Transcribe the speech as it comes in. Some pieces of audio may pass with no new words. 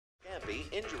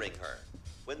Scampi, injuring her.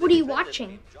 What are you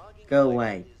watching? Go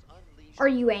away. Are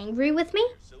you angry with me?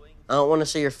 I don't want to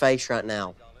see your face right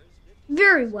now.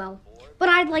 Very well, but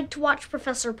I'd like to watch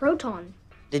Professor Proton.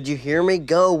 Did you hear me?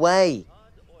 Go away.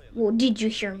 Well, did you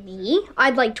hear me?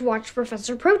 I'd like to watch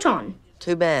Professor Proton.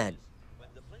 Too bad.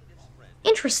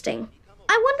 Interesting.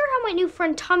 I wonder how my new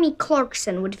friend Tommy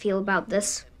Clarkson would feel about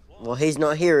this. Well, he's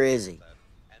not here, is he?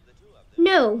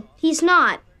 No, he's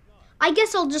not. I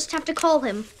guess I'll just have to call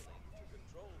him.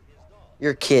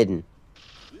 You're kidding.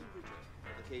 The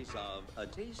case of a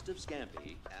taste of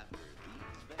Scampi after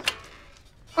these.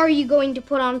 Are you going to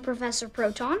put on Professor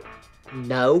Proton?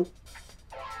 No.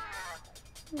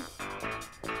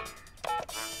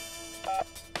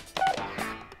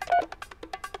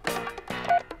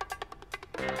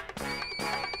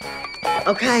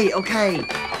 Okay. Let's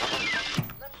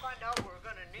find out what we're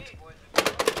gonna need, boys and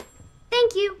girls.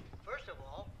 Thank you. First of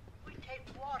all, we take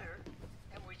water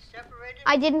and we separate it.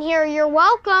 I didn't hear you're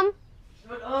welcome.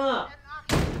 Shut up.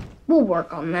 We'll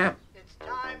work on that.